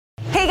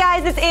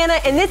guys, it's Anna,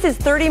 and this is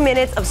 30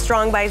 minutes of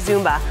Strong by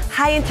Zumba.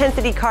 High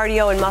intensity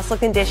cardio and muscle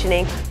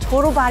conditioning,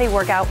 total body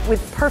workout with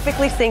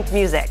perfectly synced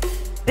music.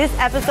 This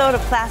episode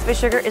of Class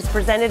FitSugar is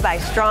presented by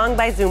Strong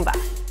by Zumba.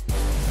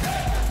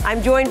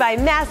 I'm joined by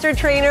master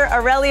trainer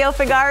Aurelio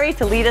Figari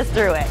to lead us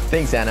through it.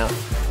 Thanks, Anna.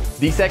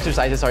 These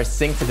exercises are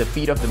synced to the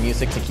beat of the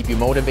music to keep you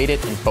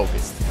motivated and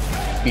focused.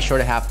 Be sure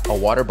to have a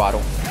water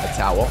bottle, a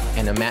towel,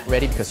 and a mat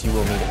ready because you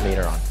will need it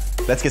later on.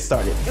 Let's get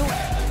started.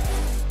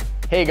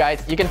 Hey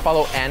guys, you can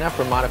follow Anna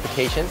for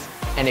modifications,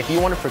 and if you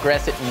want to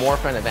progress it more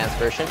for an advanced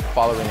version,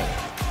 follow Renee.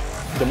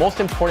 The most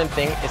important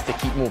thing is to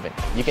keep moving.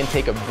 You can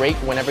take a break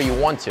whenever you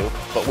want to,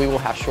 but we will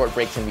have short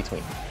breaks in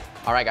between.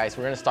 All right guys,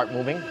 we're gonna start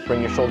moving.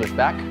 Bring your shoulders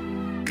back.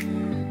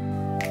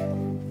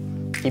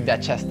 Keep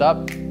that chest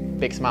up,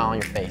 big smile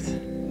on your face.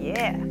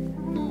 Yeah.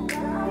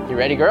 You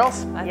ready,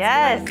 girls?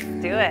 Yes,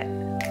 do it.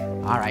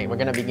 All right, we're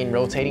gonna begin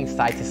rotating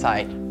side to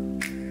side.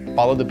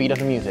 Follow the beat of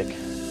the music.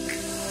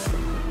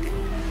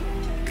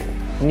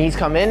 Knees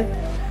come in,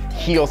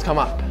 heels come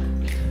up.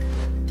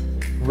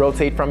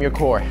 Rotate from your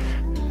core.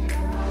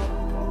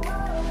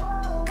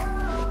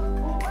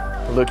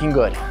 Looking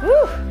good.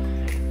 Woo.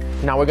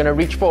 Now we're gonna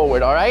reach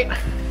forward, all right?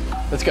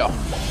 Let's go.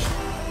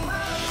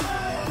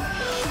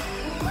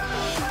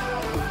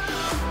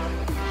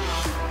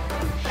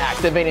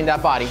 Activating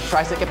that body.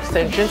 Tricep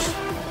extensions.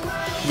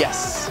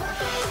 Yes.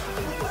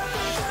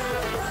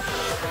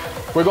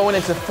 We're going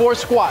into 4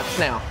 squats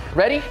now.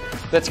 Ready?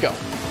 Let's go.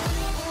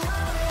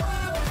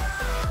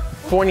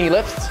 4 knee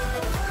lifts.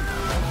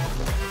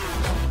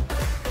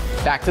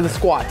 Back to the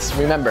squats.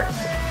 Remember,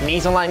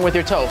 knees align with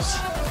your toes.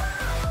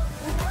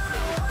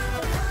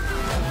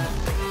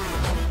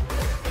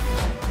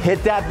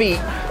 Hit that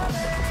beat.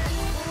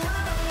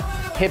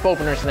 Hip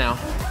openers now.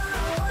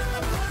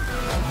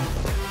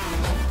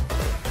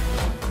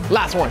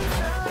 Last one.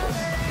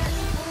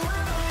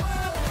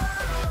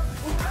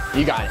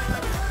 You got it.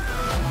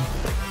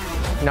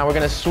 Now we're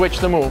gonna switch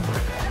the move.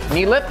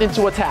 Knee lift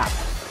into a tap.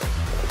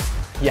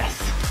 Yes.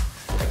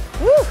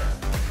 Woo.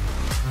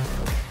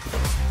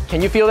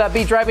 Can you feel that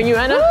beat driving you,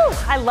 Anna? Woo.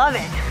 I love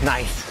it.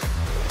 Nice.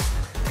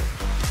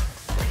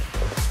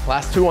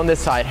 Last 2 on this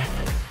side.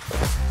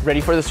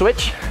 Ready for the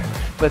switch?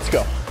 Let's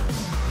go.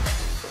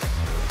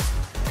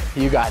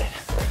 You got it.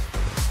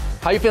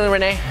 How you feeling,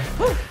 Renee?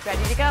 Woo.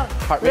 Ready to go.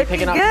 Heart rate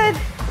picking up. Good.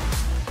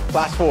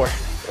 Last 4.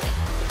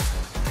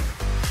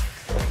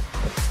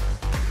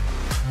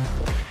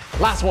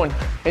 Last one,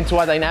 into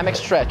a dynamic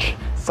stretch,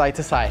 side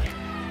to side.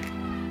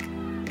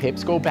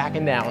 Hips go back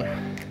and down.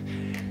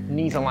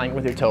 Knees align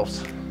with your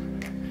toes.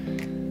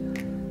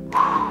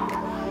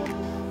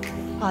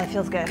 Oh, that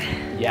feels good.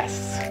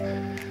 Yes.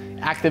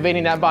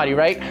 Activating that body,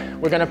 right?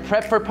 We're gonna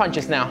prep for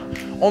punches now.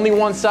 Only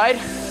one side.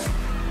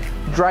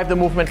 Drive the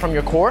movement from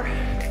your core.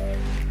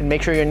 And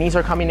make sure your knees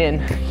are coming in,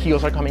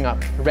 heels are coming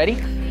up.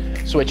 Ready?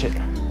 Switch it.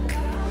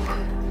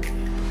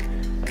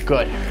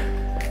 Good.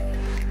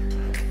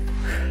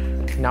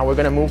 Now we're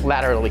gonna move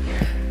laterally.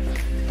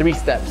 3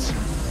 steps.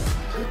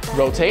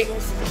 Rotate.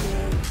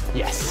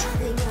 Yes.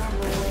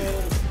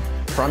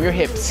 From your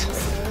hips.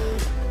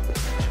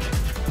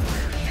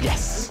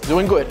 Yes,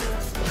 doing good.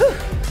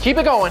 Keep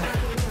it going.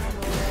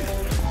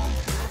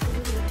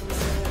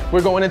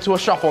 We're going into a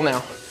shuffle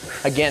now.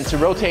 Again, to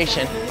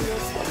rotation.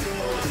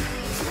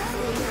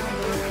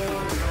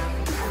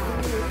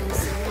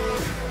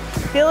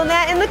 Feeling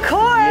that in the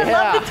core.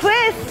 Yeah. Love the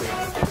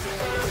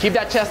twist. Keep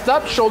that chest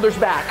up, shoulders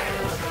back.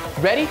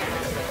 Ready?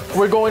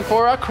 We're going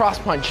for a cross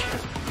punch.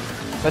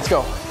 Let's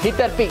go. Hit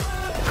that feet.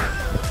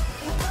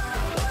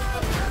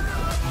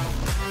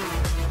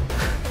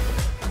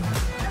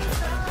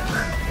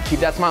 Keep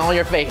that smile on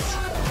your face.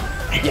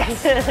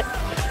 Yes.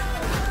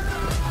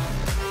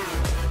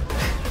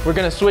 We're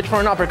gonna switch for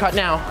an uppercut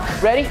now.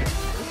 Ready?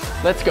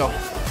 Let's go.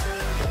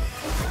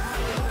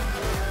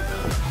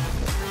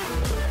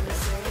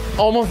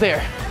 Almost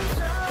there.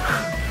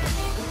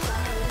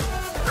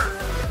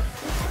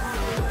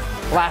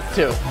 Last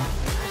 2.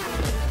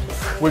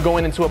 We're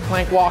going into a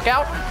plank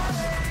walkout.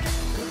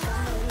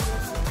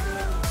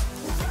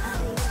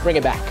 Bring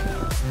it back.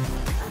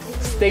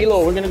 Stay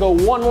low. We're gonna go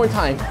one more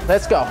time.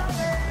 Let's go.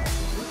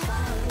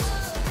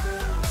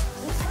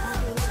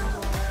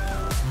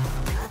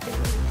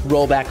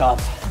 Roll back up.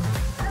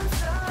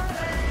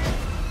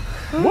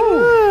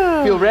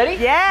 Woo! Feel ready?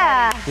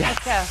 Yeah. Yes.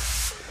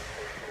 Let's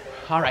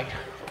go. All right,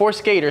 4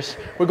 skaters.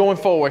 We're going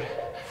forward.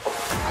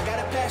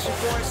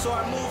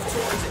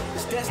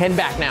 Hand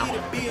back now.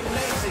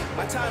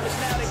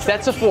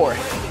 Sets of 4.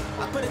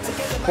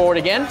 Forward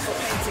again.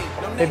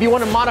 If you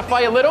want to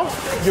modify a little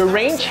your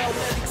range,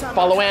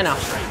 follow Anna.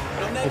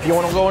 If you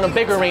want to go in a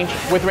bigger range,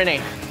 with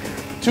Renee.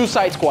 2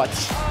 side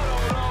squats.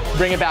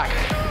 Bring it back.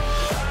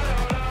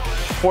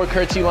 4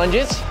 curtsy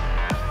lunges.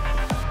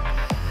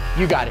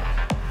 You got it.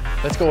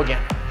 Let's go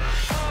again.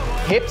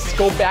 Hips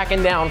go back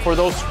and down for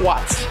those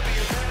squats.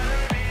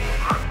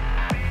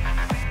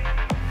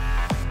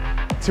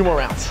 2 more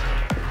rounds.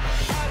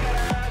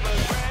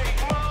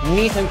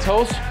 Knees and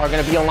toes are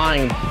gonna be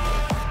aligned.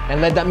 And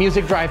let that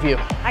music drive you.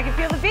 I can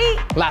feel the beat.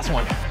 Last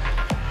one.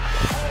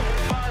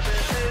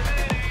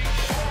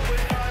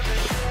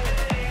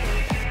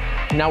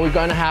 Now we're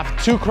gonna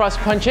have 2 cross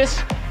punches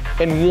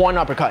and 1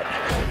 uppercut.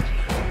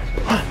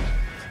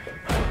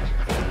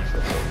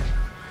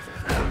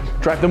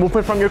 Drive the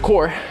movement from your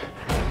core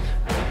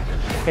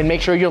and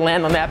make sure you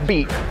land on that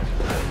beat.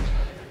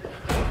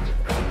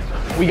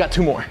 We got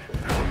 2 more.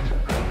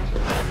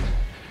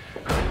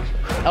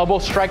 Elbow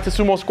strike to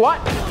sumo squat.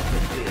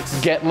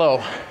 Get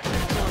low.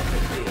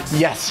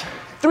 Yes.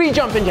 3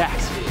 jumping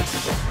jacks.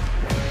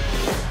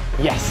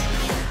 Yes.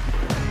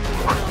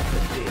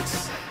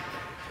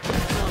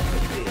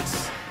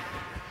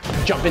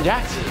 Jumping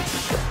jacks.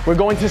 We're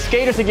going to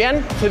skaters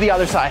again to the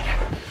other side.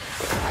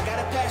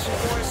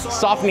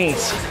 Soft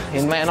knees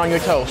and land on your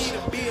toes.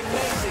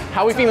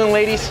 How are we feeling,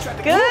 ladies?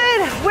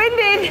 Good.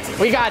 Winded.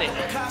 We got it.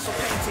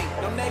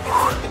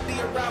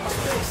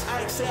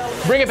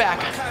 Bring it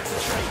back.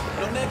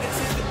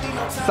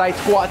 Side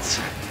squats.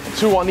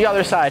 2 on the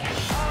other side.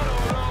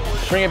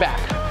 Bring it back.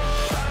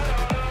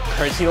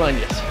 Curtsy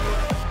lunges.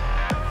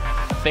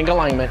 Think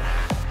alignment.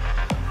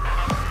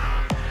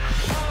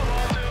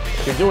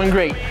 You're doing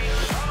great.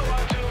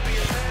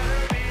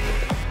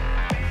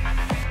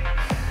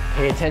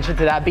 Pay attention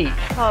to that beat.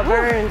 Oh, it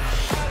burns.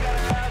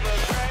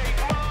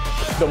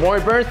 The more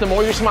it burns, the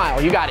more you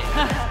smile. You got it.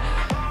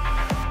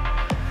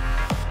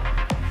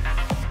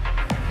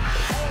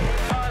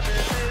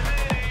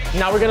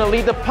 Now we're gonna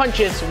lead the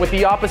punches with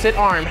the opposite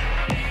arm.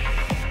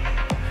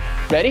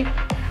 Ready?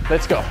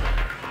 Let's go.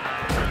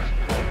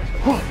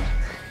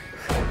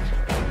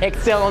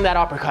 Exhale on that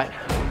uppercut.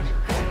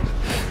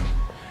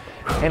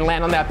 And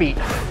land on that beat.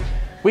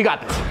 We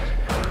got this.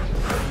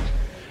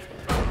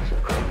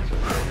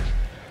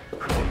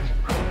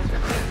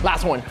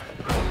 Last one.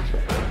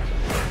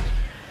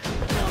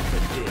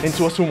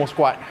 Into a sumo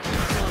squat.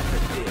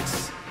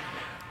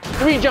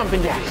 3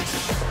 jumping jacks.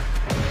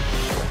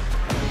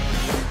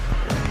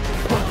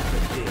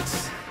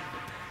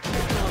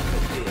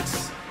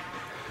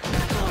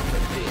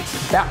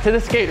 Back to the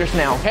skaters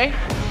now, okay?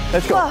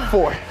 Let's go.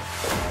 4.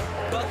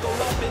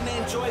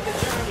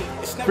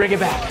 Bring it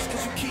back.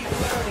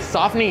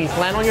 Soft knees,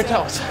 land on your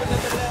toes.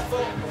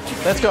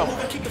 Let's go.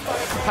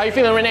 How you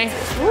feeling, Renee?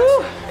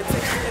 Woo.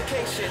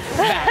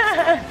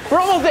 Back. We're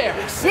almost there.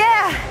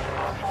 Yeah.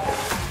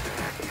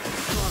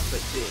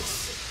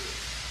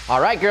 All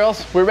right,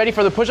 girls, we're ready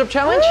for the push-up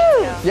challenge?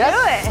 Woo. Yes?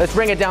 Do it. Let's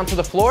bring it down to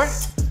the floor.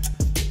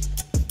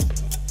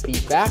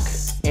 Feet back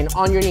and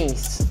on your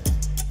knees.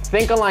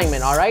 Think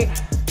alignment, all right?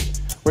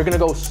 We're gonna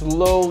go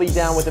slowly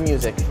down with the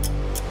music.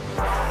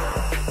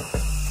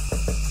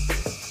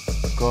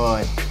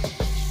 Good.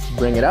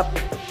 Bring it up.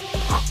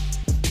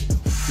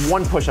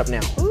 1 push-up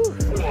now. Ooh.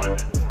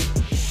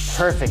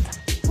 Perfect.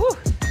 Woo.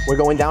 We're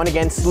going down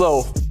again,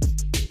 slow.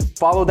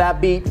 Follow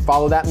that beat,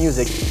 follow that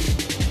music.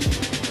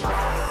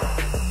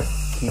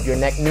 Keep your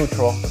neck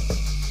neutral.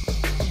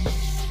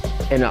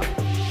 And up.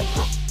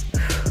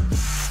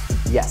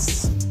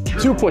 Yes.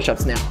 2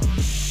 push-ups now.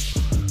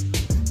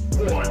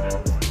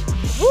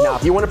 Now,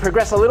 if you want to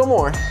progress a little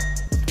more,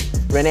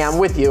 Renee, I'm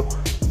with you.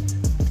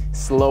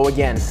 Slow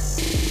again.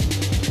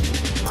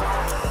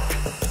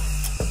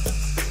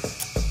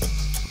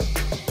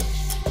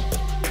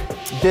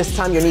 This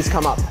time your knees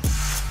come up.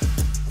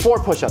 4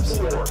 push-ups.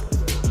 4,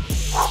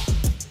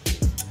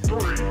 3,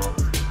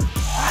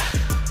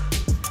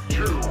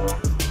 2,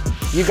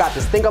 You got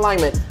this. Think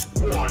alignment.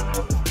 1.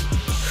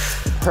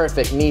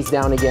 Perfect. Knees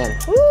down again.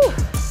 Woo.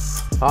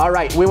 All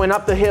right, we went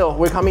up the hill.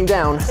 We're coming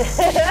down.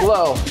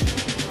 Slow.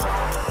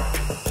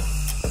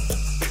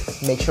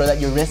 Make sure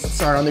that your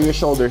wrists are under your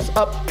shoulders.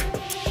 Up.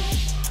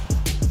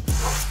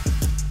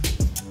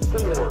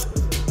 4,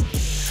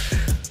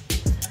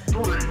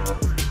 3,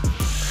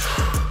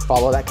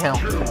 Follow that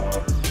count.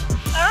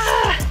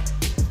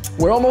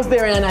 We're almost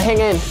there, Anna. Hang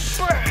in.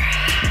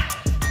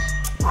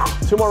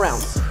 2 more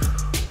rounds.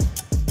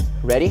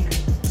 Ready?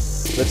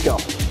 Let's go.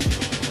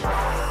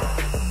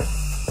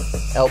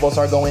 Elbows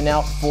are going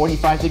out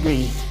 45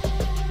 degrees.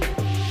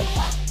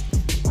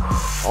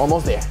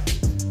 Almost there.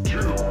 2,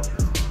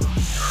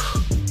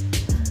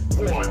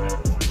 1.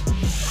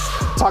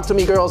 Talk to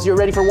me, girls. You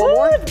ready for 1 Woo,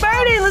 more? it's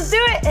burning. Let's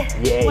do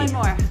it. Yay. 1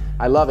 more.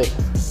 I love it.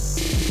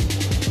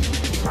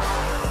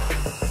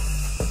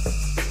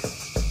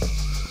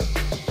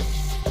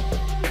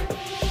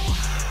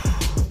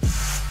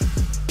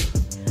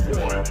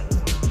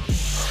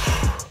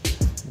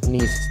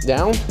 Knees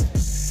down.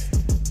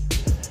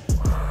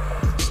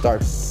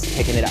 Start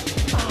picking it up.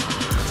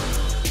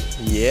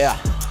 Yeah.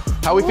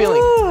 How are we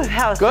feeling? Ooh,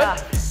 that was Good?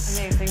 tough.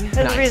 Amazing.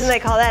 There's Nice. a reason they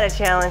call that a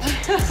challenge.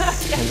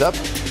 Hands up.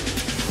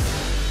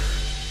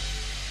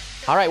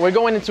 All right, we're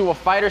going into a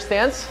fighter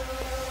stance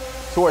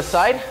to our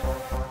side.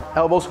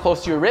 Elbows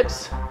close to your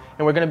ribs.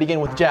 And we're gonna begin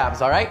with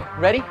jabs, all right?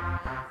 Ready?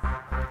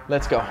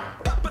 Let's go.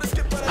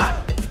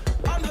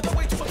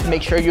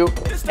 Make sure you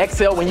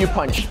exhale when you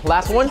punch.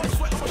 Last one,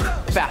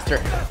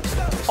 faster.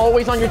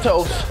 Always on your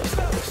toes.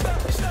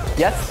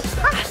 Yes?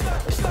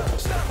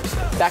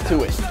 Back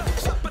to it.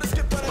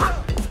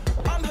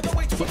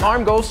 The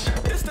arm goes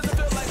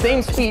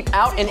same speed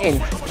out and in.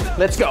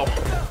 Let's go.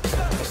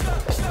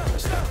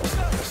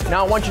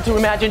 Now I want you to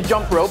imagine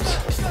jump ropes.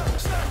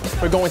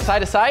 We're going side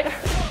to side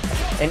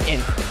and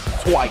in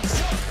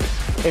twice.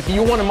 If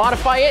you want to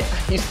modify it,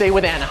 you stay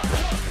with Anna,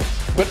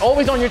 but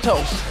always on your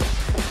toes.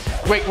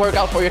 Great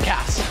workout for your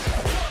calves.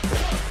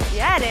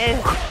 Yeah, it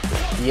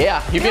is.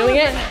 Yeah, you feeling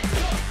it?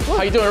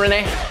 How you doing,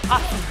 Renee?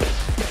 Awesome.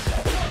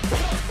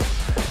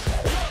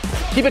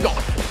 Keep it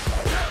going.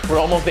 We're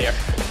almost there.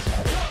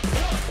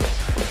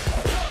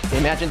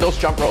 Imagine those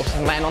jump ropes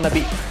and land on the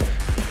beat.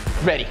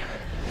 Ready.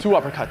 2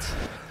 uppercuts.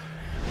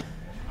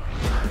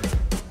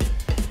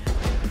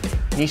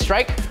 Knee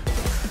strike,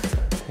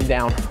 and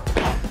down.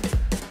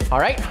 All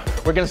right,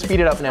 we're gonna speed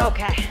it up now.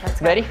 Okay, let's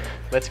go. Ready?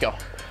 Let's go.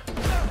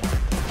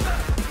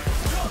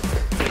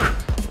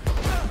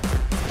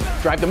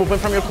 Drive the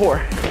movement from your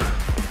core.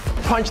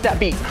 Punch that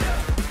beat.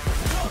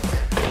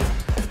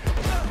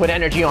 Put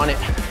energy on it.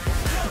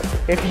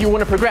 If you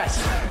want to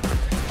progress,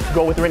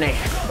 go with Renee.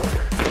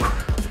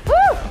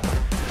 Woo!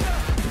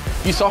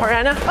 You saw her,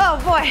 Anna?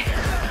 Oh boy,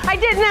 I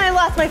did and then I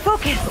lost my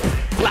focus.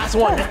 Last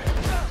one.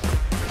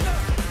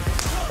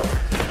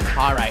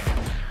 All right,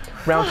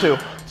 round 2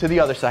 to the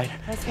other side.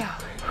 Let's go.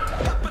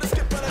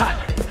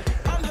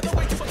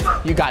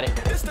 Ha. You got it.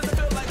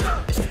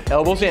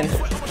 Elbows in,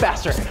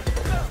 faster.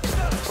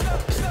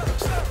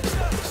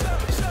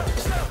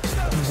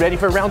 Ready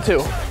for round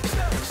 2.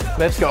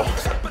 Let's go.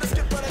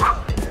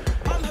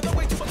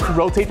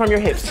 Rotate from your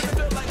hips.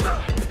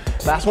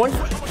 Last one,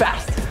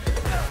 fast.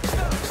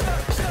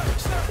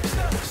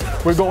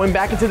 We're going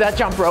back into that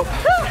jump rope.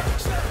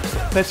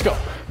 Let's go.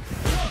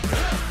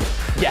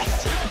 Yes.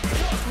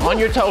 On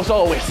your toes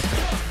always,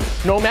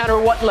 no matter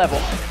what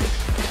level.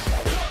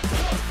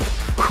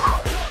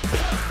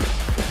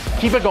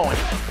 Keep it going.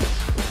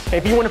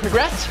 If you want to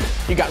progress,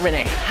 you got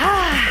Renee.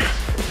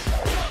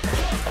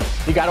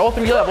 You got all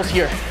 3 levels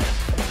here.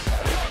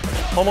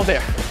 Almost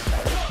there.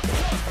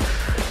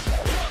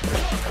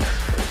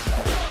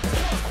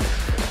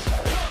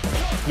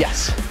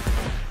 Yes.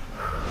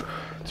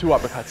 2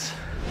 uppercuts.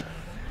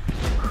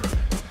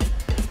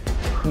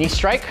 Knee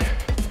strike.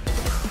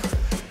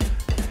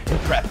 And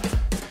prep.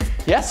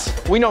 Yes,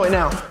 we know it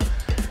now.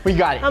 We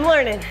got it. I'm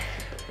learning.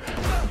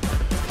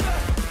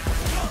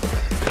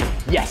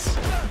 Yes.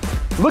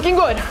 Looking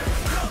good.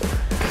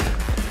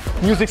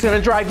 Music's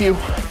gonna drive you.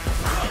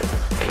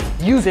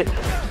 Use it.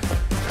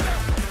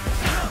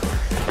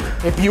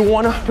 If you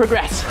wanna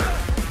progress,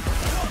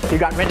 you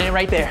got Renee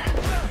right there.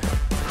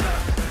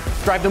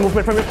 Drive the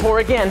movement from your core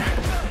again.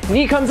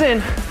 Knee comes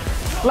in.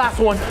 Last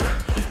one.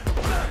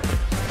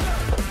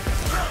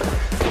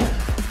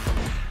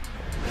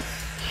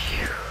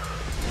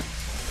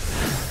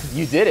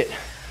 You did it.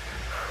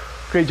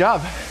 Great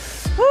job.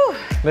 Woo.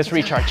 Let's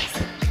recharge.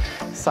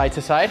 Side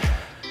to side.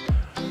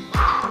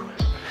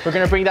 We're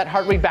gonna bring that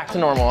heart rate back to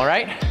normal, all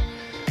right?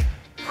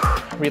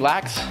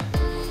 Relax.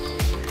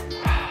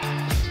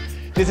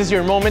 This is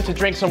your moment to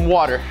drink some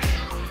water.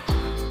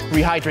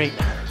 Rehydrate.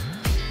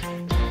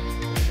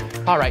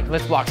 All right,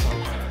 let's block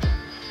some.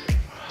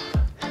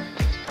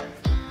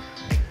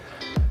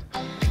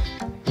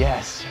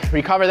 Yes,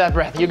 recover that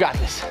breath, you got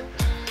this.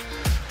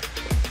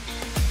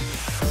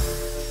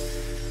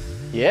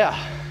 Yeah,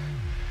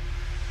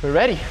 we're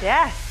ready.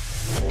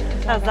 Yes,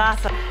 that was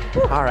awesome.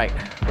 Woo. All right,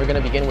 we're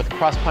gonna begin with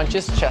cross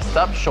punches, chest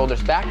up,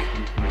 shoulders back.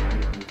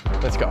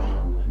 Let's go.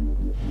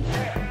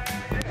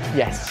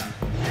 Yes,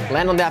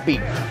 land on that beat.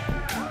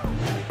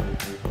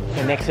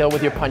 And exhale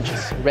with your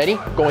punches. Ready?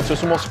 Go into a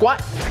sumo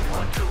squat.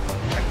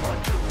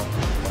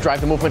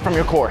 Drive the movement from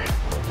your core.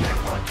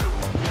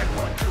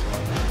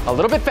 A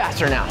little bit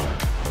faster now.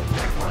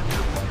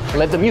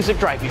 Let the music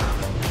drive you.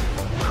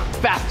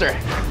 Faster.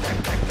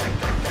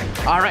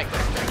 All right,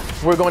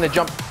 we're going to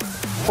jump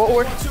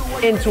forward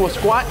into a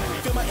squat,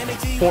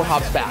 4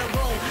 hops back.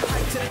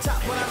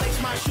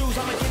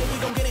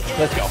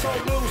 Let's go.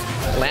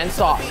 Land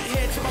soft.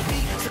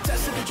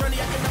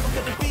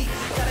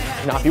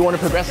 Now, if you want to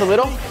progress a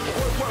little,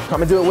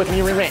 come and do it with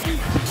me, Renee.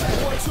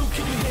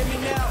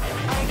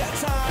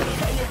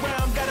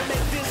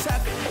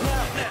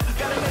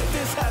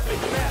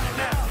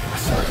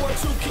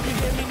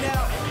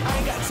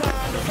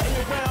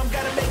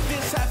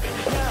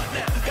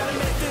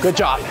 Good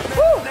job.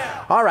 Woo.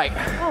 All right.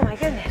 Oh my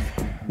goodness.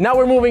 Now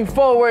we're moving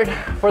forward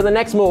for the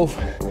next move.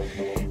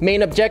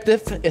 Main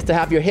objective is to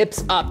have your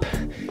hips up,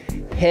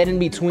 head in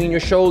between your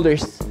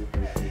shoulders.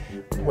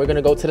 We're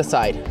gonna go to the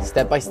side,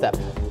 step by step.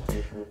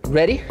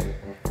 Ready?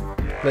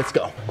 Let's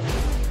go.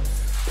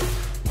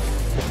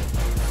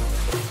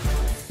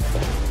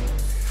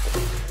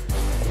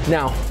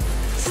 Now,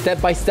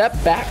 step by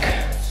step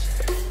back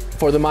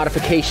for the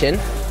modification.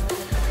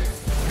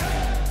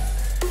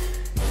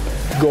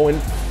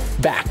 Going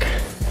back.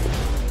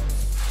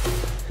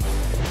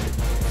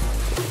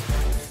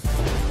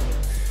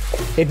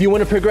 If you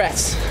want to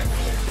progress,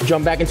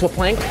 jump back into a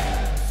plank.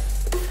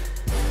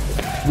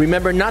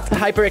 Remember not to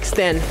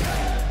hyperextend.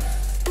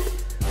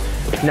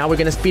 Now we're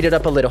gonna speed it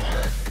up a little.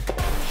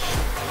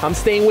 I'm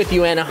staying with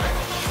you, Anna.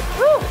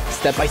 Woo.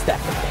 Step by step.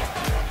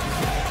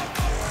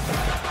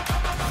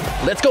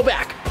 Let's go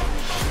back.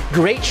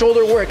 Great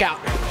shoulder workout.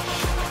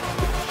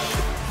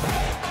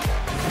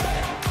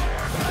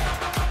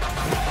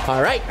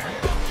 All right,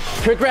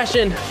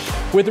 progression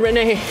with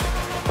Renee.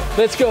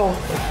 Let's go.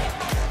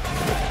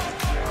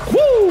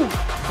 Woo!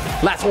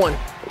 Last one.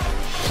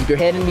 Keep your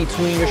head in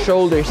between your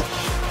shoulders.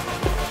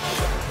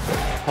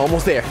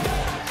 Almost there.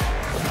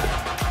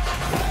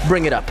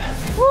 Bring it up.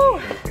 Woo.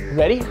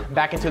 Ready?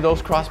 Back into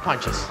those cross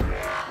punches.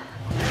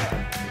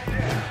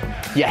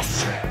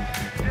 Yes.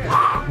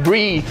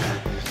 Breathe.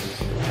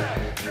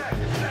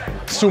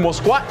 Sumo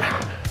squat.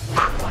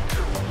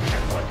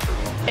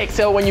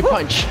 Exhale when you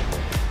punch.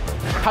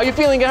 How you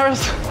feeling,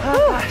 girls?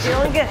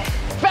 Feeling good.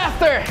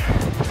 Faster.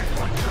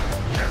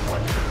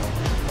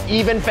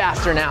 Even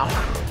faster now.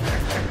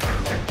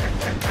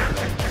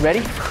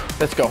 Ready?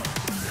 Let's go.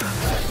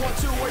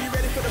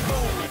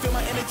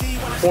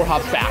 4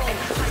 hops back.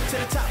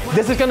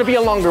 This is gonna be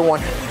a longer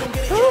one.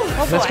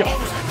 Oh Let's boy. go.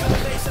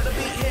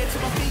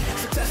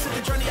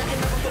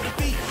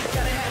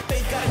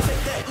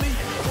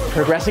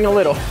 Progressing a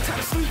little.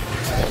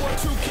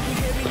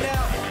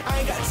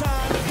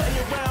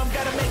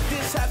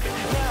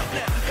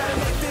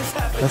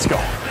 Let's go.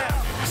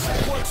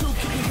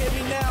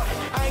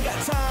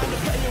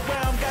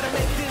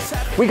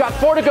 We got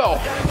 4 to go.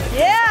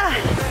 Yeah.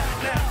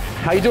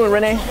 How you doing,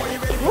 Renee?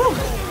 Woo.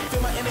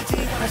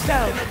 Let's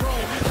go.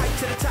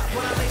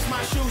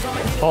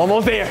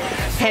 Almost there.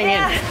 Hang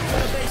Yeah. in.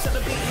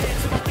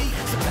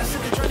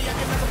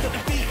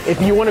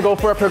 If you want to go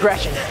for a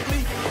progression,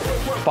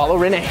 follow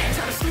Renee.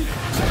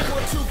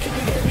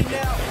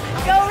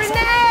 Go,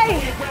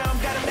 Renee.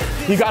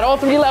 You got all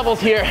 3 levels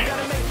here.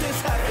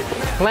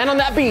 Land on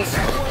that beat.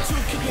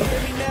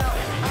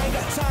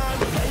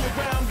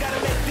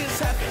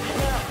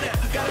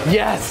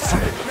 Yes.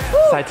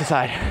 Side to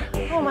side.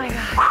 Oh my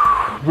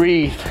God.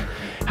 Breathe.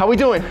 How we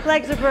doing?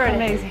 Legs are burning.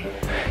 Amazing.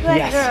 Legs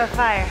Yes. are on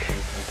fire.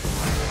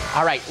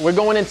 All right, we're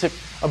going into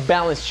a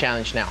balance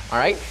challenge now, all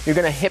right? You're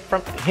gonna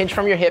hinge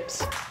from your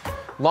hips,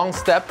 long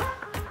step,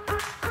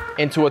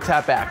 into a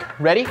tap back.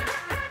 Ready?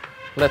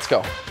 Let's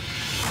go.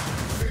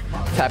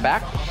 Tap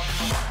back.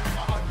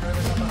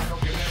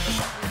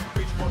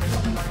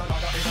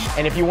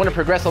 And if you wanna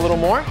progress a little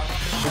more,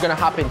 you're gonna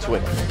hop into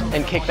it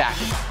and kick back.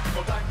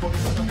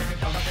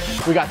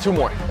 We got 2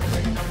 more.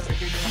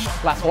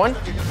 Last one.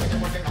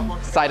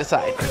 Side to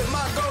side.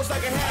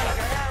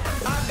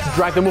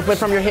 Drive the movement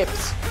from your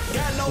hips.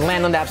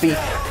 Land on that beat.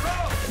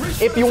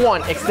 If you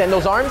want, extend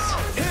those arms.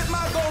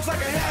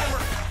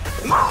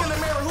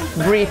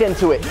 Breathe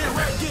into it.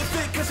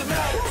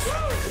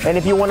 And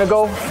if you want to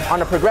go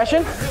on a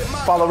progression,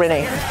 follow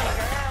Renee.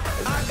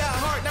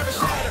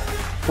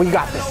 We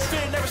got this.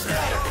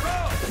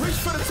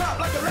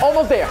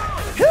 Almost there.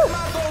 Whew.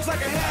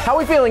 How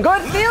we feeling?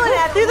 Good? Feeling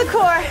that through the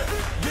core.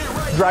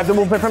 Drive the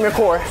movement from your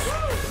core.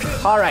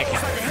 All right.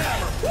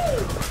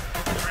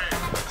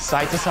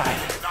 Side to side.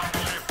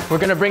 We're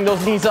gonna bring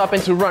those knees up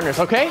into runners,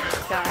 okay?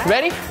 Right.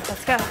 Ready?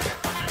 Let's go.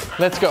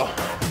 Let's go.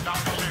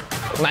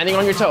 Landing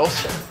on your toes.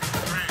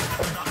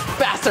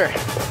 Faster.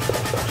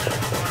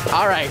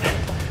 All right.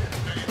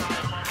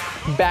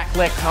 Back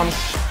leg comes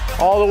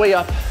all the way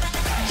up.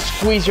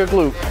 Squeeze your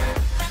glute.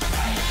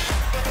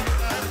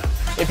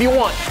 If you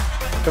want,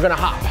 you're gonna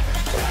hop.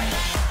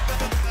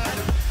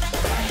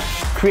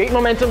 Create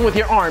momentum with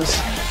your arms.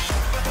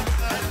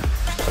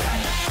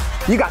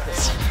 You got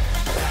this.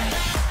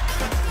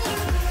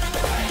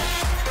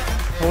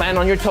 Land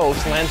on your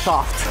toes, land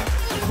soft.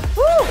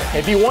 Woo.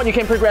 If you want, you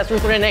can progress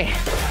with Renee.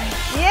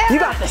 Yeah. You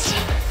got this.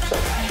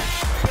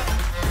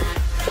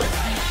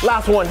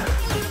 Last one.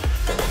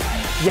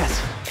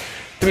 Yes.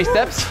 3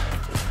 steps.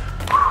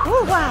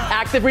 Ooh, wow.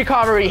 Active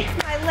recovery.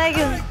 My leg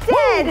is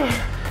dead.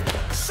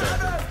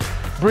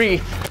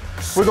 Breathe.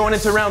 We're going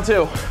into round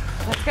 2.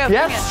 Let's go.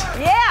 Yes?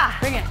 Bring it. Yeah.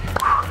 Bring it.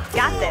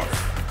 Got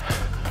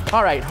this.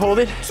 All right, hold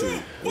it.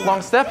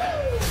 Long step.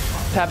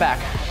 Tap back.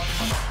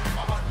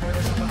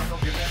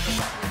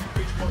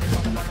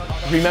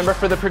 Remember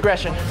for the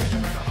progression.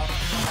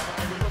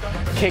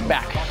 Kick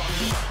back.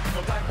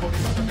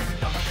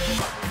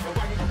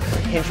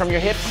 Hinge from your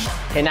hips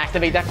and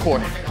activate that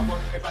core.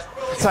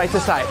 Side to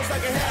side.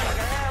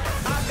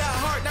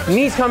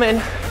 Knees come in,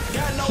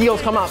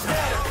 heels come up.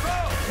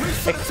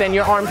 Extend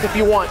your arms if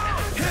you want.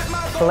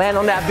 Land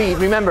on that beat.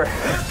 Remember,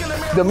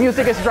 the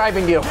music is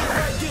driving you.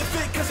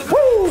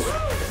 Woo!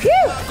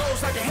 Phew!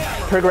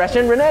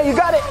 Progression, Renee, you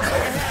got it.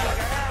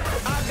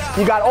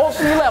 You got all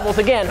 3 levels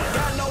again.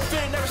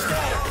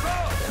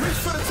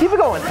 Keep it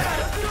going.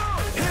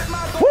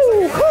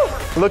 Woo!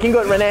 Woo! Looking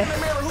good, Renee.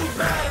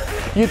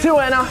 You too,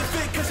 Anna.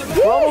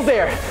 We're almost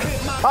there.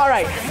 All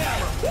right.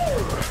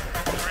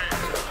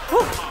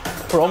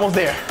 We're almost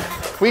there.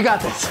 We got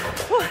this.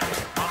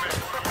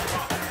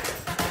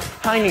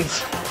 High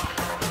knees.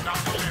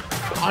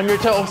 On your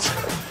toes.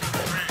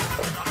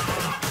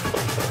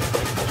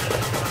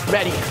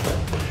 Ready.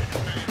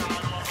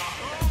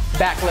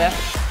 Back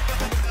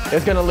left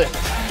is gonna lift.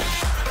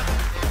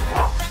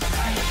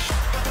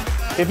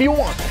 If you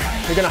want,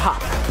 you're gonna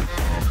hop.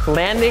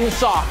 Landing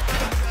soft.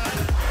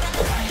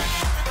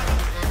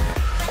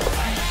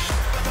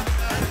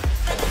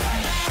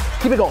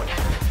 Keep it going.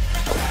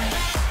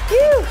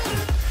 Whew.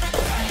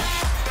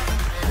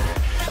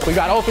 We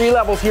got all 3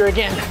 levels here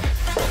again.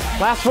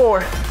 Last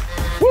 4.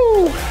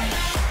 Woo!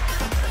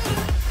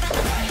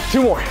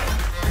 2 more.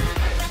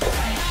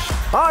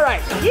 All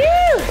right.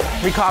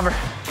 Recover.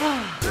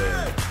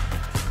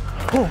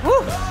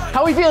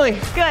 How are we feeling?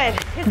 Good.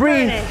 It's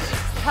Breathe. burning.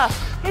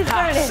 Tough. It's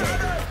burning.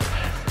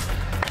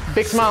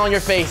 Big smile on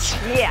your face.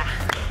 Yeah.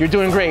 You're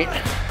doing great.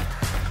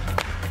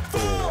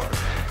 4,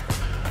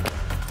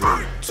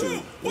 3,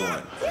 2,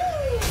 1.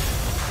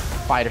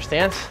 Fighter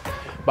stance,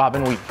 bob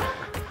and weave.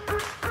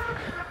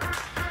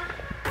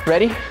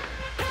 Ready?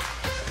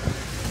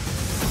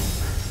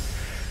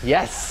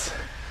 Yes.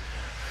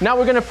 Now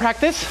we're gonna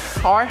practice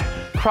our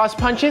cross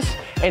punches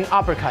and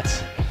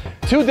uppercuts.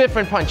 2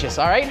 different punches,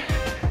 all right?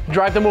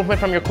 Drive the movement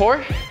from your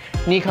core,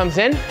 knee comes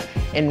in,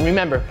 and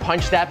remember,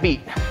 punch that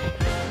beat.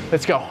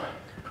 Let's go.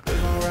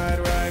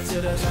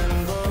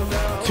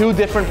 2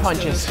 different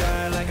punches.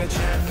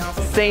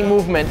 Same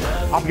movement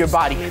of your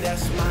body.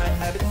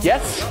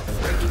 Yes?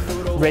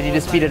 Ready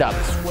to speed it up.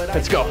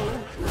 Let's go.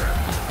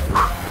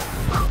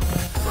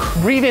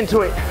 Breathe into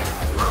it.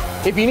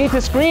 If you need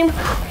to scream,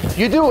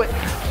 you do it.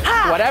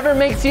 Whatever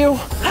makes you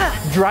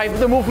drive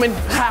the movement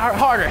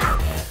harder.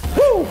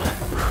 Woo!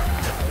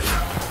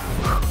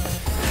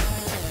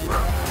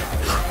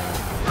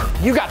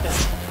 You got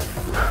this.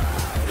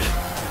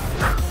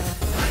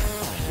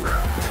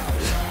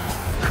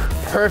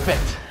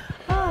 Perfect.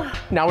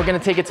 Now we're gonna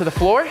take it to the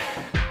floor.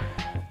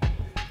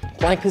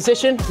 Plank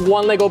position,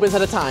 1 leg opens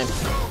at a time.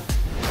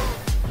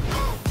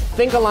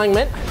 Think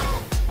alignment.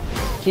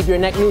 Keep your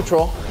neck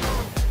neutral.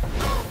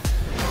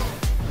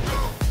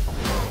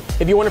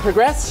 If you want to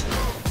progress,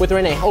 with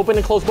Renee, open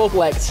and close both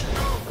legs.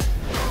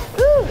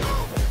 Woo.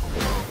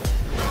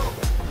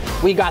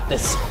 We got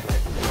this.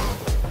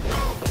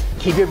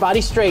 Keep your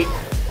body straight.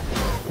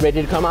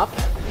 Ready to come up?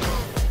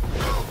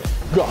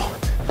 Go.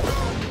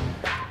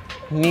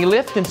 Knee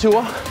lift into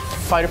a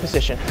fighter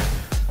position.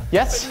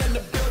 Yes?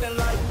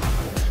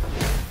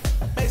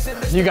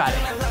 You got it.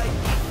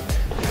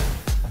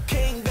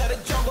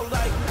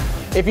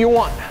 If you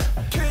want,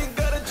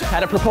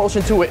 add a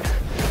propulsion to it.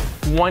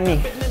 1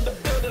 knee.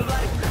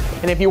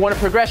 And if you want a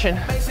progression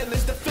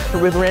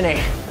with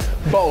Renee,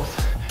 both.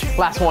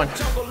 Last one.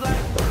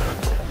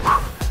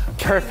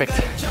 Perfect.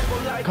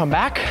 Come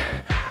back,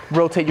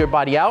 rotate your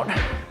body out.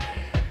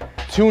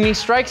 2 knee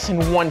strikes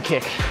and 1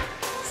 kick.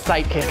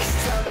 Side kick.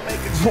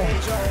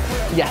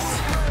 Yes.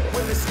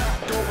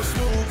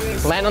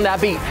 Land on that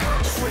beat.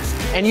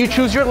 And you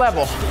choose your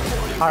level,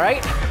 all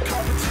right?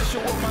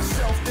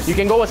 You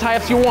can go as high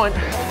as you want.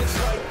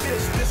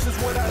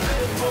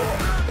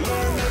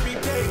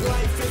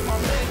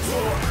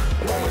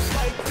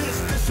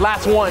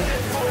 Last one.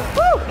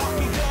 Woo!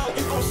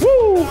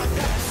 Woo!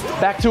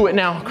 Back to it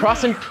now.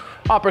 Cross and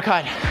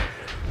uppercut.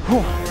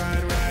 Whew.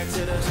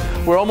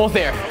 We're almost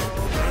there.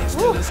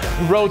 Woo.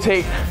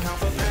 Rotate.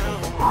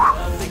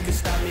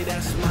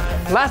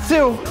 Last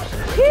 2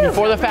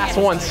 before the fast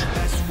ones.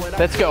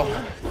 Let's go.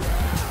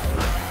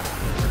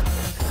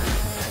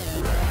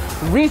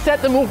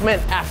 Reset the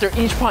movement after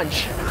each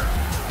punch.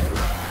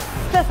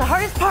 That's the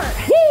hardest part.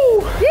 Woo!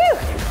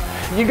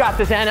 Woo! You got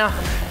this, Anna.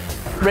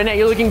 Renee,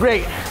 you're looking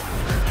great.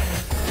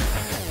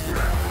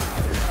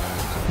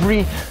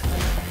 Breathe.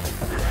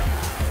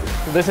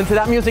 Listen to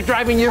that music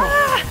driving you.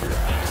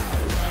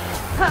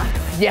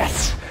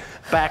 Yes.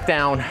 Back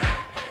down.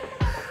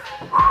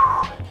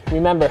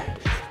 Remember,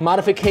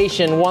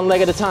 modification 1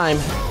 leg at a time.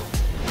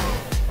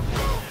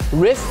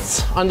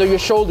 Wrists under your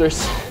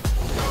shoulders.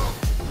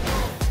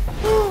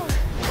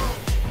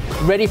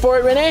 Ready for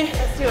it, Renee?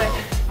 Let's do it.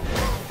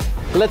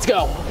 Let's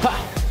go.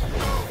 Ha.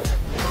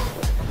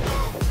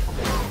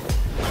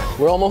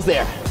 We're almost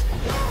there.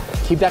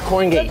 Keep that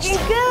core engaged.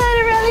 Looking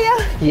good, Aurelio.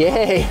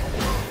 Yay.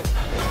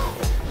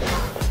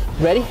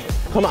 Ready?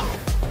 Come up.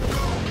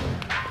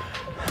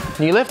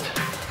 Knee lift.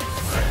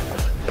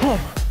 Boom.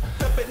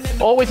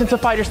 Always into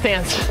fighter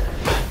stance.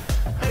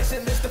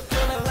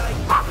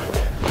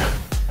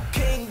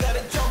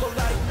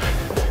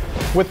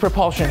 With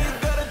propulsion.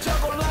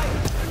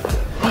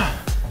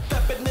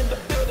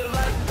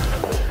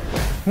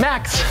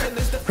 Max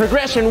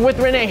progression with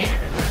Renee.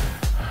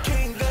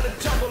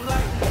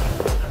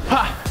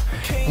 Ha.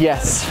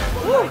 Yes.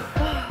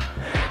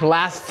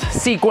 Last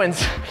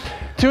sequence.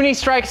 2 knee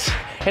strikes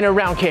and a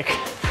round kick.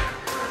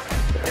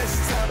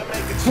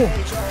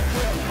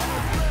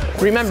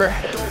 Remember,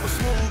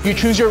 you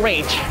choose your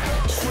range.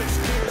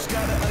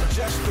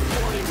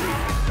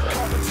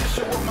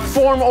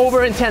 Form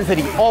over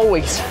intensity,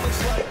 always.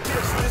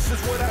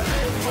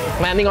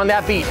 Landing on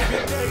that beat.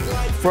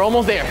 We're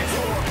almost there.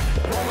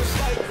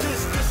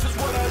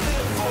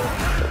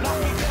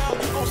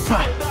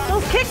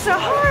 Those kicks are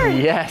hard.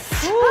 Yes.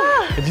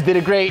 But you did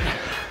it great.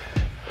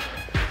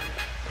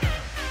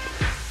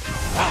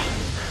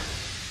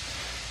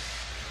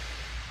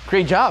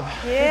 Great job.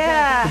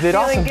 Yeah. You did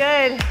awesome.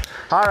 Feeling good.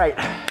 All right.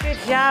 Good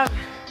job.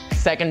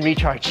 Second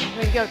recharge.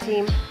 Way to go,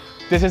 team.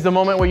 This is the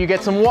moment where you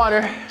get some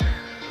water,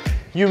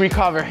 you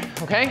recover,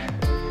 okay?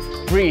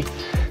 Breathe.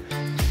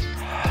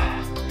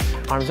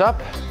 Arms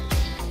up.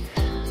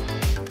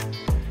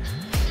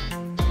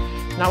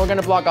 Now we're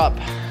gonna block up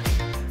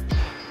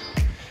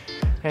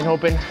and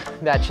open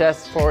that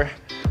chest for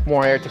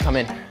more air to come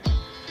in.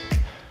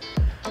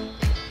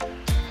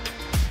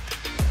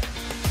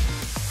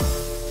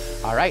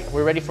 All right,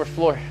 we're ready for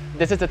floor.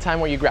 This is the time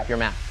where you grab your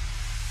mat.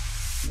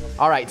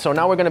 All right, so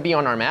now we're gonna be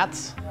on our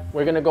mats.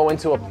 We're gonna go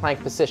into a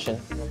plank position.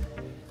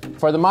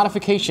 For the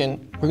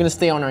modification, we're gonna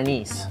stay on our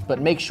knees,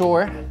 but make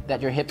sure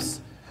that your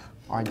hips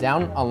are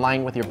down,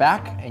 aligned with your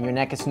back, and your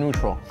neck is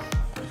neutral.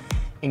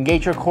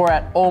 Engage your core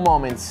at all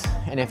moments.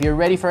 And if you're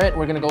ready for it,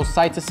 we're gonna go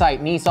side to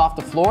side, knees off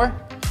the floor.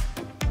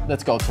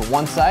 Let's go to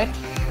one side,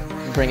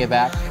 bring it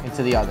back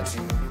into the other.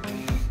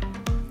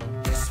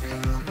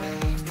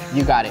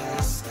 You got it.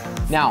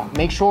 Now,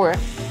 make sure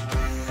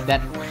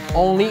that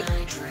only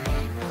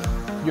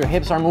your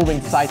hips are moving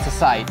side to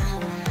side.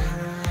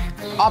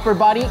 Upper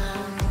body,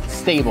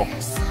 stable.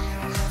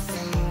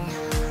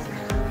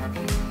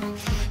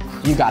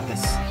 You got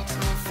this.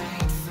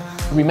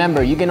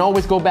 Remember, you can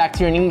always go back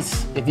to your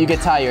knees if you get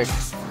tired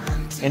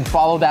and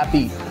follow that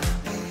beat.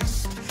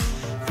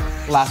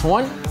 Last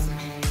one.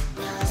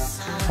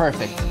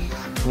 Perfect.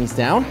 Knees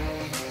down.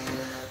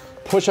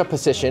 Push-up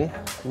position.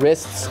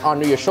 Wrists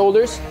under your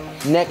shoulders.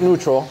 Neck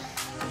neutral.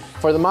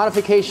 For the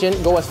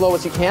modification, go as low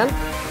as you can.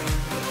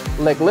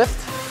 Leg lift.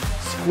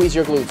 Squeeze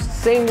your glutes.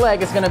 Same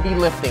leg is gonna be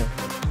lifting.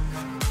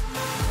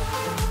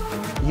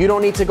 You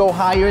don't need to go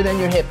higher than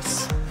your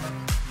hips.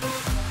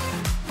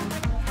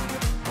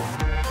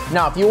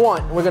 Now, if you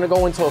want, we're gonna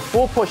go into a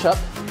full push-up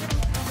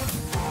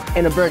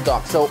and a bird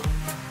dog. So,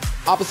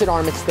 opposite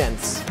arm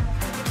extends.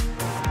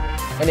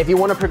 And if you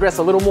wanna progress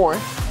a little more,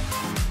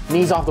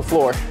 knees off the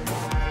floor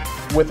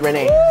with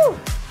Renee. Woo!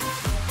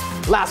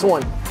 Last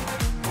one.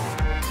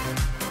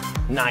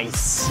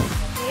 Nice.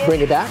 Yeah.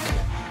 Bring it back.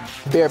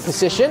 Bear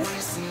position.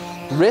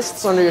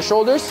 Wrists under your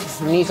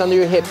shoulders, knees under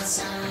your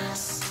hips.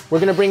 We're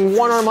gonna bring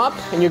one arm up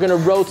and you're gonna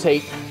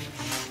rotate.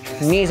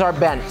 Knees are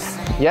bent.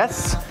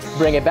 Yes?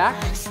 Bring it back.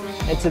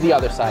 And to the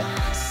other side.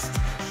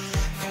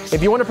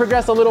 If you want to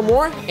progress a little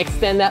more,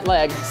 extend that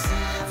leg.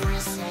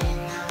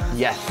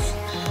 Yes.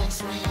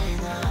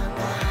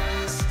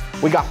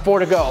 We got 4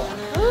 to go.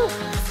 Woo.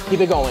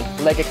 Keep it going.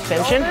 Leg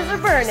extension. Shoulders are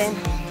burning.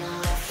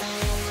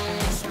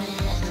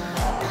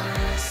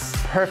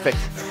 Perfect.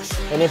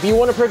 And if you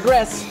want to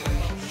progress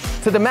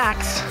to the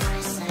max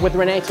with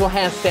Renee to a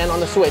handstand on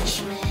the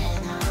switch.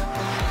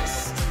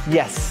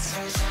 Yes.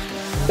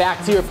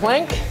 Back to your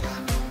plank.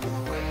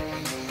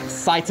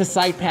 Side to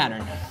side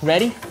pattern.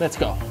 Ready? Let's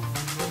go.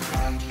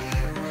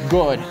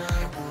 Good.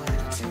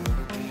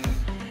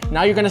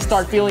 Now you're gonna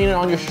start feeling it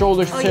on your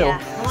shoulders too. Yeah,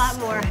 a lot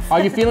more.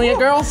 Are you feeling it,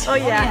 girls? Oh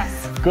yeah.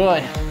 Yes.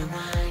 Good.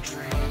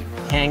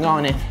 Hang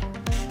on it.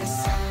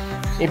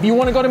 If you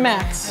wanna go to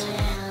max,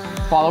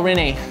 follow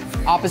Renee.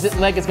 Opposite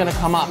leg is gonna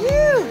come up. Woo.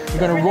 You're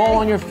gonna roll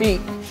on your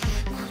feet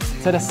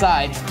to the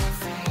side.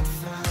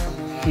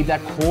 Keep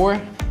that core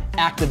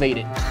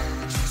activated.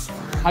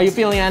 How you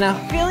feeling, Anna?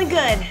 Feeling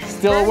good.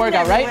 Still a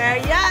workout, right?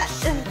 Yeah.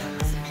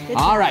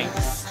 All right.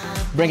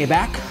 Bring it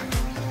back.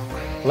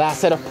 Last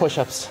set of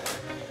push-ups.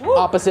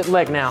 Opposite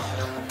leg now.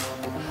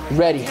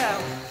 Ready.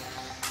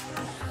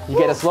 You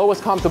get as low as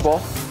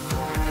comfortable.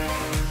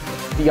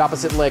 The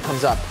opposite leg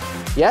comes up.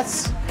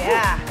 Yes?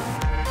 Yeah.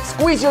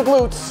 Squeeze your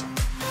glutes.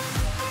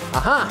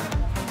 Uh-huh.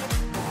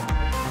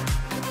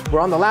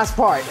 We're on the last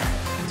part.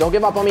 Don't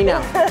give up on me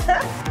now.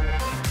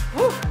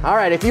 All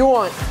right, if you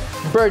want,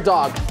 bird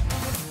dog.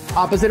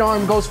 Opposite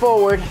arm goes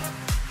forward.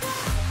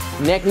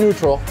 Neck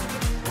neutral.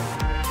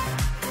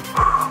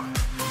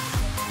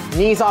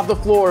 Knees off the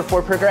floor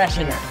for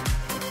progression.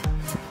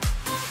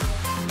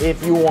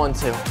 If you want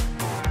to.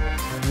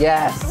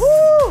 Yes.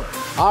 Woo!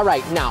 All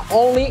right, now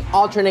only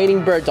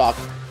alternating bird dog.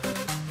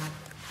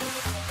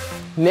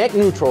 Neck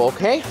neutral,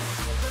 okay?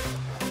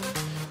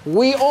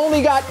 We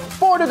only got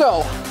 4 to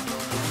go.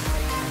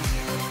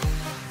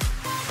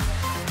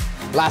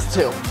 Last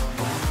 2.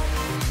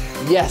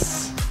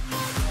 Yes.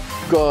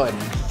 Good.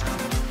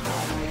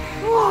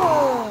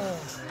 Woo.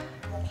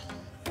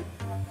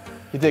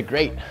 You did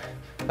great.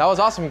 That was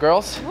awesome,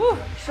 girls. Woo.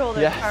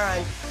 Shoulders are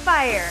on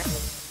fire.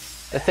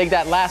 Let's take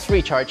that last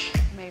recharge.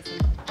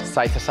 Amazing.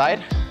 Side to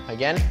side.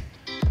 Again.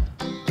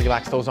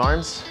 Relax those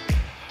arms.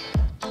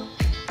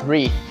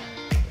 Breathe.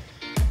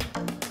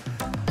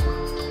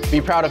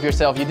 Be proud of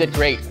yourself. You did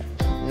great.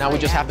 Now we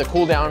just have to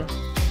cool down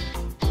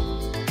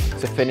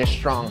to finish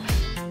strong.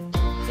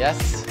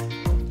 Yes.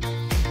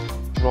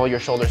 Roll your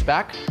shoulders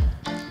back.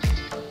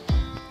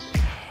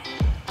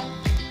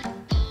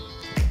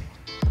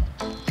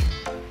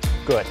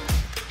 Good.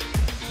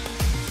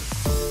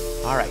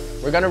 All right,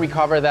 we're gonna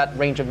recover that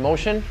range of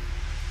motion.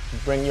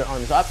 Bring your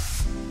arms up.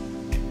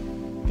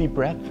 Deep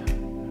breath.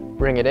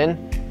 Bring it in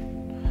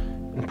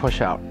and push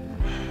out.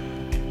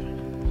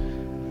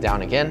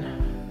 Down again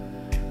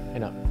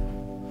and up.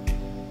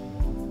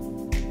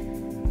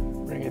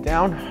 Bring it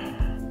down.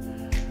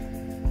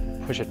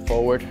 Push it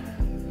forward.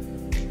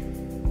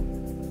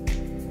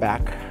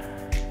 Back.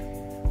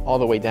 All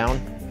the way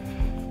down.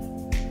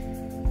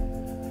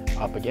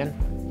 Up again.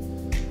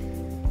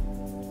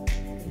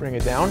 Bring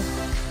it down.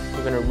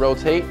 We're gonna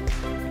rotate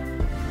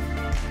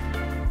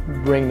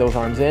Bring those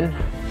arms in,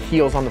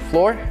 heels on the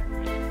floor,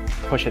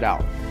 push it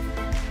out.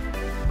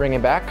 Bring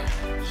it back,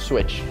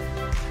 switch.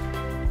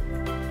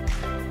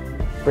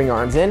 Bring your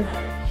arms in,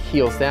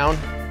 heels down,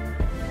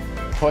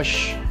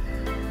 push.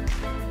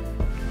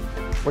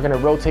 We're gonna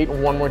rotate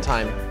one more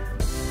time.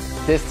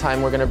 This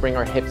time we're gonna bring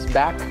our hips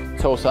back,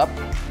 toes up,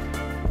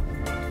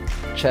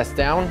 chest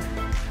down,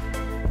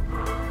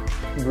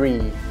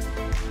 breathe.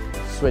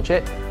 Switch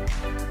it,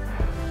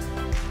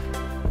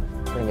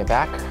 bring it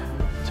back,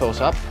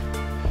 toes up.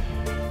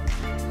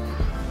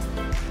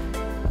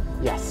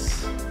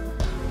 Yes.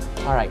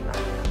 All right.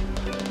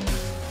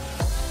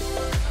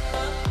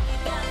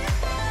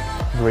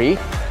 Breathe,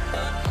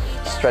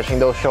 stretching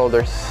those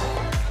shoulders.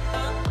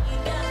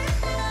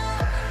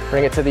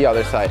 Bring it to the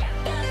other side.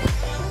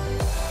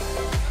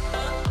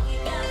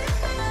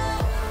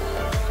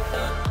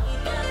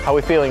 How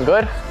we feeling,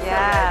 good?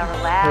 Yeah,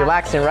 relax.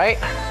 Relaxing, right?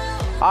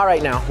 All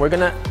right, now we're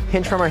gonna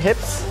hinge from our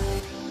hips,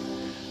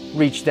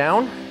 reach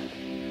down,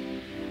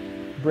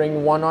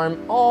 bring one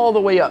arm all the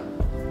way up.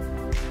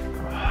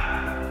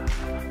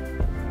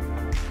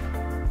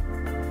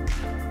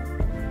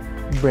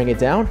 Bring it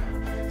down,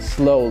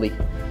 slowly,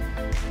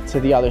 to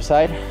the other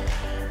side.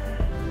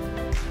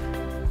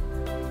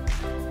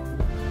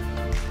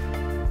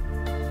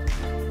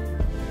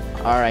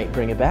 All right,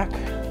 bring it back.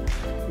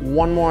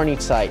 One more on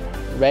each side.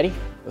 Ready?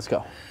 Let's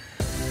go.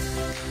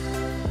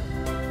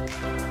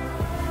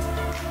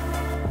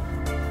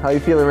 How you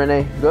feeling,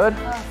 Renee? Good?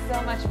 Oh,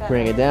 so much better.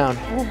 Bring it down.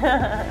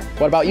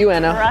 What about you,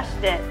 Anna?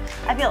 Crushed it.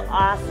 I feel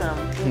awesome.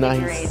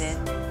 Invigorated.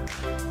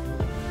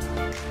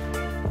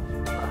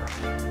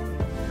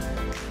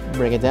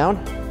 Bring it down.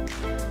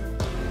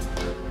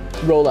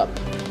 Roll up.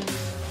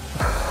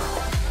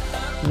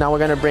 Now we're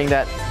gonna bring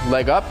that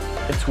leg up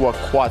into a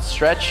quad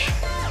stretch.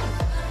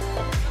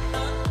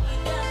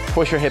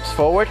 Push your hips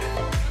forward.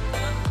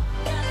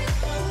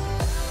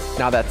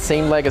 Now that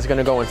same leg is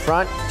gonna go in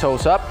front,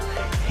 toes up,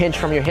 hinge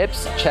from your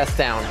hips, chest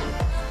down.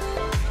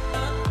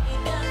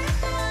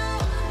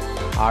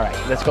 All right,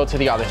 let's go to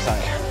the other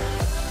side.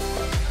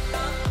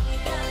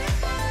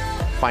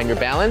 Find your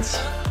balance.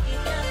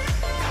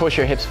 Push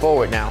your hips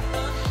forward now.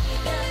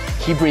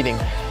 Keep breathing.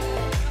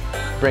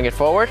 Bring it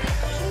forward.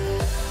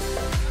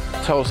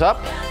 Toes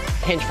up,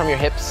 hinge from your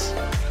hips,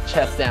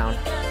 chest down.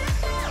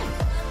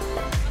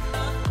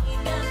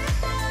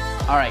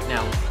 All right,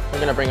 now we're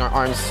gonna bring our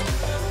arms,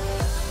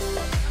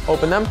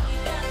 open them,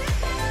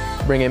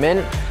 bring them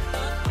in,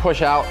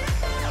 push out,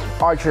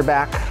 arch your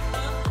back,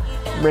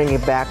 bring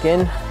it back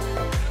in,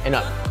 and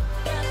up.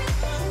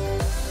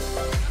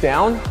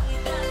 Down,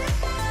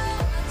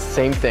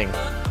 same thing,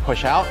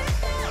 push out,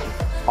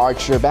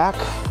 arch your back,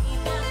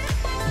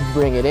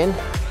 bring it in,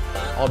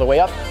 all the way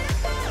up.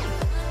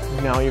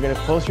 Now you're gonna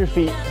close your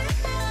feet,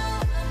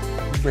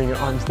 bring your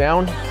arms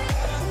down,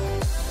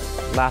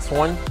 last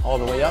one, all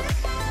the way up,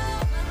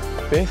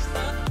 fist.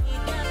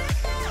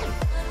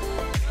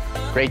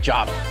 Great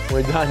job,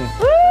 we're done.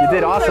 Woo, you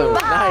did awesome,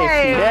 nice,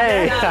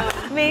 yay.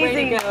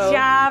 Amazing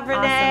job,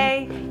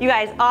 Renee. Awesome. You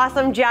guys,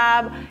 awesome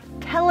job.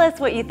 Tell us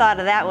what you thought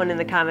of that one in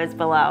the comments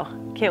below.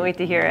 Can't wait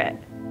to hear it.